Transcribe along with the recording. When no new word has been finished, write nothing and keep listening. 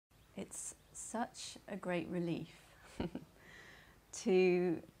such a great relief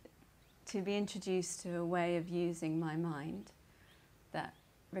to be introduced to a way of using my mind that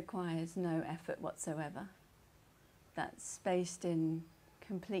requires no effort whatsoever, that's based in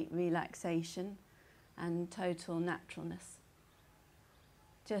complete relaxation and total naturalness.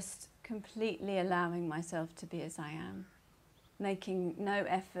 Just completely allowing myself to be as I am, making no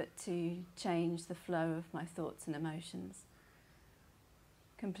effort to change the flow of my thoughts and emotions.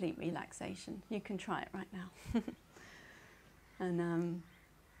 Complete relaxation. You can try it right now. And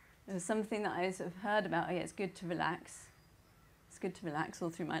it was something that I sort of heard about. Oh, yeah, it's good to relax. It's good to relax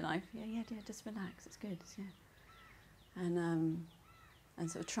all through my life. Yeah, just relax. It's good. Yeah. And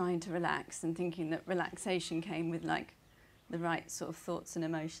sort of trying to relax and thinking that relaxation came with like the right sort of thoughts and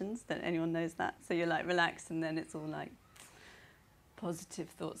emotions. That anyone knows that. So you're like relaxed, and then it's all like positive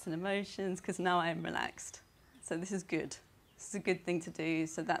thoughts and emotions, because now I am relaxed. So this is good. This is a good thing to do.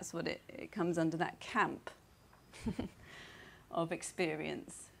 So that's what it comes under, that camp of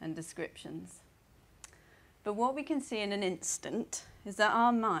experience and descriptions. But what we can see in an instant is that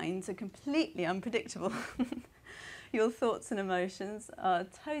our minds are completely unpredictable. Your thoughts and emotions are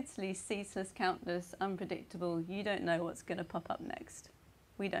totally ceaseless, countless, unpredictable. You don't know what's going to pop up next.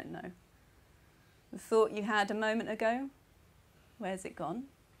 We don't know. The thought you had a moment ago, where's it gone?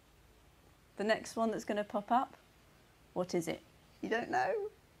 The next one that's going to pop up, what is it? You don't know.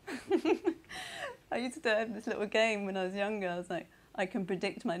 I used to have this little game when I was younger. I was like, I can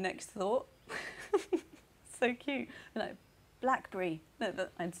predict my next thought. So cute. And like, blackberry. No,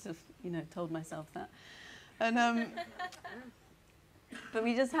 I just, told myself that. And but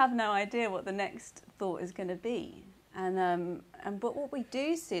we just have no idea what the next thought is going to be. But what we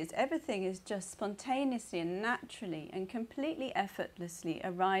do see is everything is just spontaneously and naturally and completely effortlessly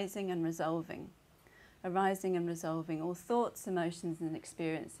arising and resolving. Arising and resolving all thoughts, emotions and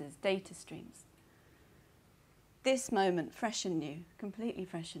experiences, data streams. This moment fresh and new, completely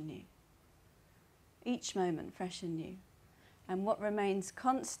fresh and new. Each moment fresh and new. And what remains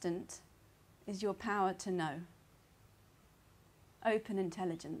constant is your power to know. Open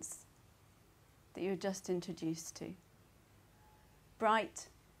intelligence that you're just introduced to. Bright,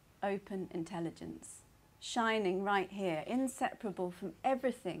 open intelligence, shining right here, inseparable from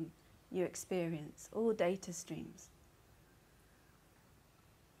everything you experience, all data streams.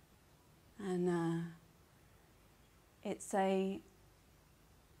 And it's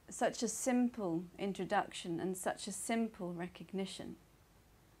such a simple introduction and such a simple recognition.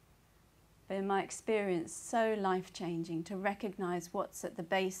 But in my experience, so life-changing to recognize what's at the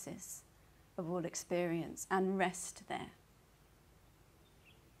basis of all experience and rest there.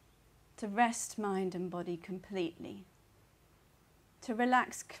 To rest mind and body completely. To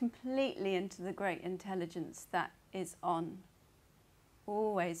relax completely into the great intelligence that is on,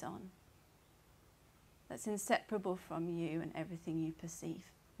 always on. That's inseparable from you and everything you perceive.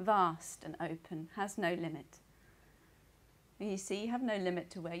 Vast and open, has no limit. And you see, you have no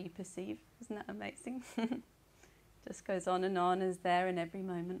limit to where you perceive. Isn't that amazing? Just goes on and on, is there in every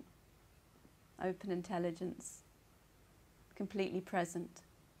moment. Open intelligence, completely present.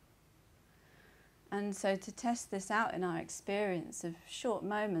 And so to test this out in our experience of short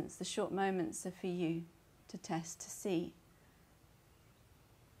moments, the short moments are for you to test, to see.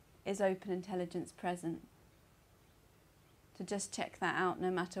 Is open intelligence present? To just check that out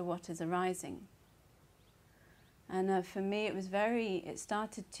no matter what is arising. And for me it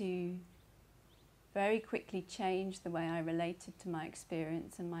started to very quickly change the way I related to my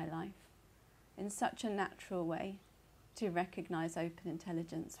experience and my life in such a natural way to recognize open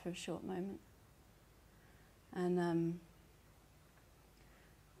intelligence for a short moment. And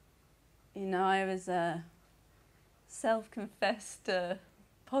I was a self-confessed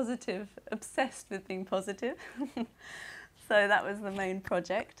positive, obsessed with being positive. So that was the main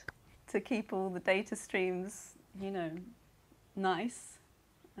project, to keep all the data streams, nice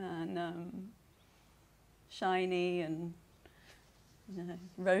and shiny and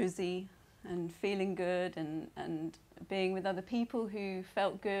rosy and feeling good and being with other people who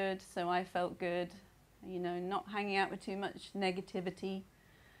felt good, so I felt good, not hanging out with too much negativity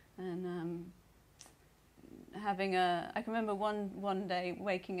and having I can remember one day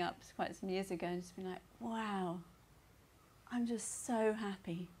waking up quite some years ago and just being like, wow, I'm just so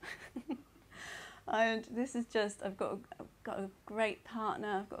happy. And this is just, I've got a great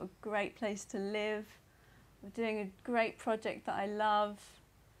partner, I've got a great place to live, I'm doing a great project that I love.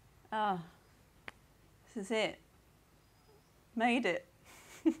 This is it. Made it.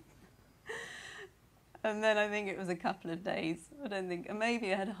 And then I think it was a couple of days.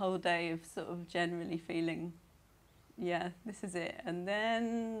 Maybe I had a whole day of sort of generally feeling, yeah, this is it. And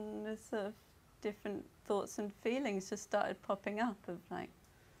then sort of different thoughts and feelings just started popping up of like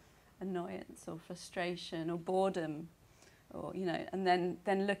annoyance or frustration or boredom, or and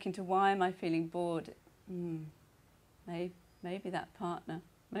then looking to why am I feeling bored? Maybe that partner,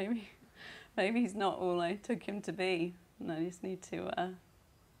 maybe he's not all I took him to be, and I just need to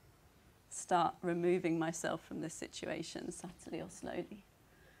start removing myself from this situation subtly or slowly.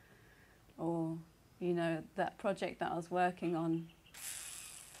 Or that project that I was working on,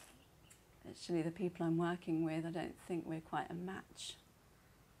 actually the people I'm working with, I don't think we're quite a match.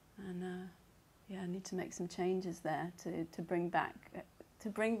 And I need to make some changes there to bring back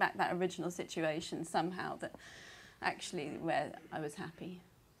that original situation somehow, that actually where I was happy,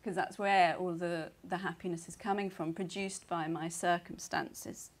 because that's where all the happiness is coming from, produced by my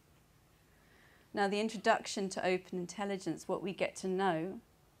circumstances. Now, the introduction to open intelligence, what we get to know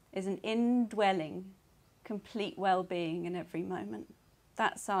is an indwelling, complete well-being in every moment.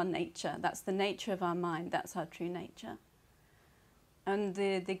 That's our nature. That's the nature of our mind. That's our true nature. And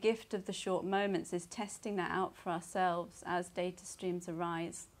the gift of the short moments is testing that out for ourselves as data streams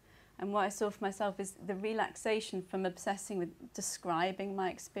arise. And what I saw for myself is the relaxation from obsessing with describing my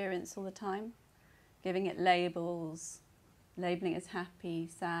experience all the time, giving it labels, labeling it as happy,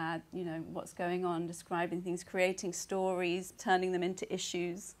 sad, what's going on, describing things, creating stories, turning them into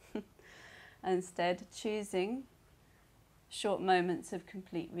issues. And instead choosing short moments of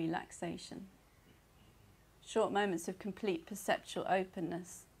complete relaxation. Short moments of complete perceptual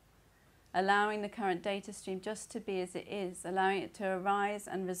openness, allowing the current data stream just to be as it is, allowing it to arise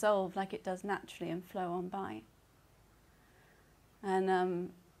and resolve like it does naturally and flow on by.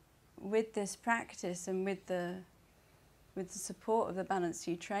 And with this practice and with the support of the Balanced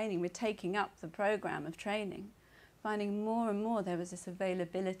View training, we're taking up the program of training, finding more and more there was this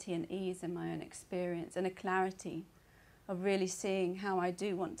availability and ease in my own experience and a clarity of really seeing how I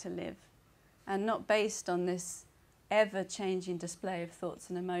do want to live. And not based on this ever-changing display of thoughts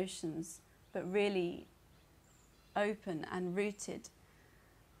and emotions, but really open and rooted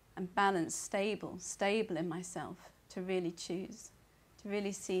and balanced, stable in myself, to really choose, to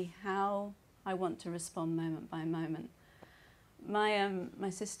really see how I want to respond moment by moment. My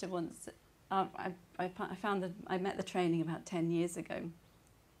sister once, I met the training about 10 years ago,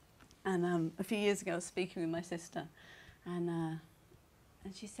 and a few years ago I was speaking with my sister, and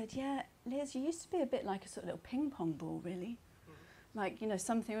she said, yeah, Liz, you used to be a bit like a sort of little ping pong ball, really. Like,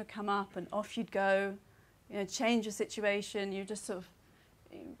 something would come up and off you'd go, change your situation, you just sort of,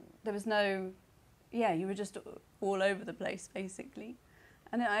 there was no, you were just all over the place, basically.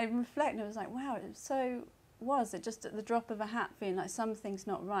 And I reflected, I was like, wow, it just at the drop of a hat feeling like something's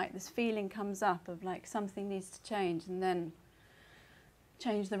not right. This feeling comes up of like something needs to change, and then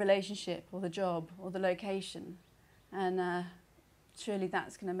change the relationship or the job or the location. And surely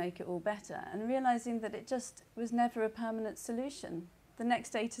that's going to make it all better. And realizing that it just was never a permanent solution. The next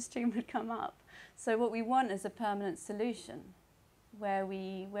data stream would come up. So what we want is a permanent solution where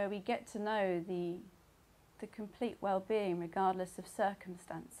we get to know the complete well-being regardless of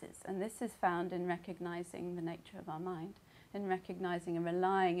circumstances. And this is found in recognizing the nature of our mind, in recognizing and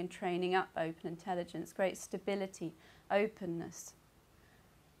relying and training up open intelligence, great stability, openness,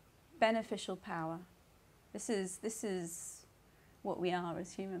 beneficial power. This is what we are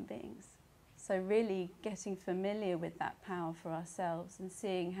as human beings. So really getting familiar with that power for ourselves and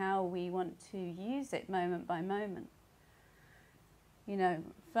seeing how we want to use it moment by moment.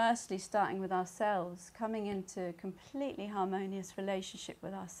 Firstly starting with ourselves, coming into a completely harmonious relationship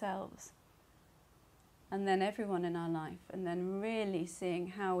with ourselves, and then everyone in our life, and then really seeing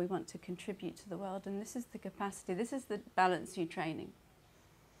how we want to contribute to the world. And this is the capacity, this is the Balanced View training.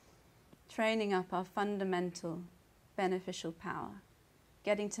 Training up our fundamental beneficial power,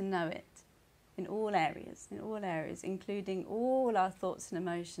 getting to know it in all areas, including all our thoughts and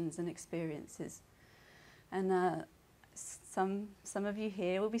emotions and experiences. And some of you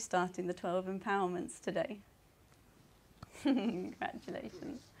here will be starting the 12 empowerments today.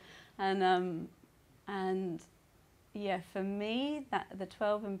 Congratulations. And yeah, for me, the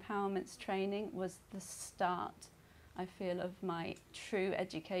 12 empowerments training was the start, I feel, of my true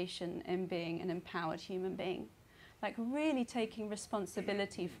education in being an empowered human being. Like really taking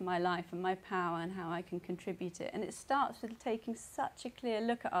responsibility for my life and my power and how I can contribute it. And it starts with taking such a clear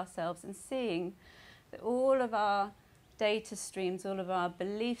look at ourselves and seeing that all of our data streams, all of our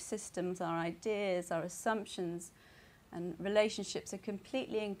belief systems, our ideas, our assumptions and relationships are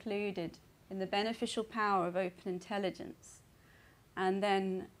completely included in the beneficial power of open intelligence. And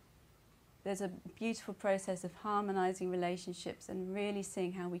then there's a beautiful process of harmonizing relationships and really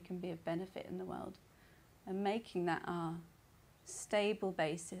seeing how we can be of benefit in the world and making that our stable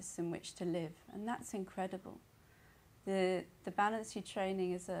basis in which to live, and that's incredible. The Balance You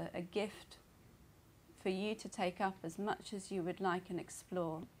training is a gift for you to take up as much as you would like and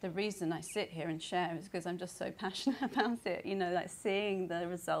explore. The reason I sit here and share is because I'm just so passionate about it, you know, like seeing the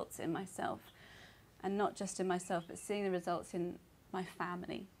results in myself, and not just in myself, but seeing the results in my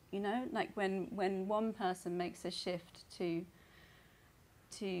family, you know, like when one person makes a shift to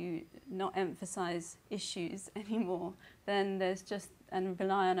not emphasize issues anymore, then there's just, and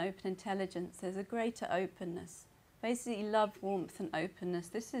rely on open intelligence, there's a greater openness. Basically, love, warmth and openness,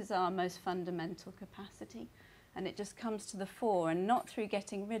 this is our most fundamental capacity, and it just comes to the fore, and not through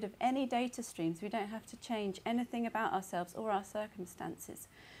getting rid of any data streams. We don't have to change anything about ourselves or our circumstances.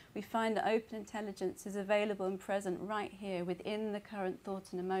 We find that open intelligence is available and present right here within the current thought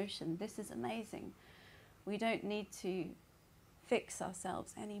and emotion. This is amazing. We don't need to fix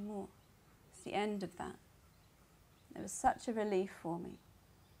ourselves anymore. It's the end of that. It was such a relief for me.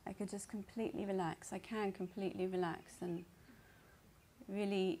 I could just completely relax. I can completely relax, and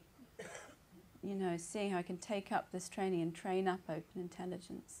really, you know, seeing how I can take up this training and train up open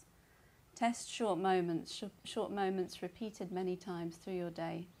intelligence. Test short moments repeated many times through your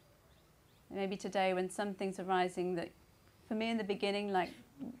day. Maybe today when something's arising that, for me in the beginning, like,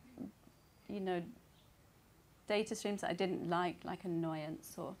 you know, data streams that I didn't like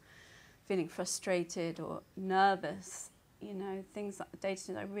annoyance or feeling frustrated or nervous, you know, things like data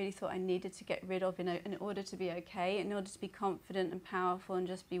streams I really thought I needed to get rid of in order to be okay, in order to be confident and powerful and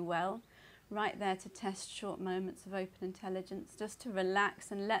just be well. Right there to test short moments of open intelligence, just to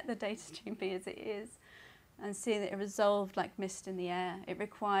relax and let the data stream be as it is, and see that it resolved like mist in the air. It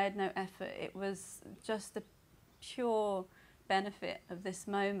required no effort. It was just the pure benefit of this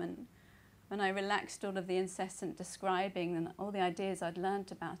moment. When I relaxed all of the incessant describing and all the ideas I'd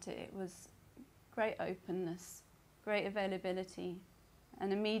learnt about it, it was great openness, great availability,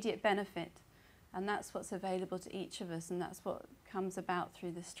 an immediate benefit. And that's what's available to each of us, and that's what comes about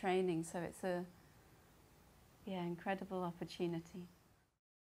through this training. So it's a, yeah, incredible opportunity.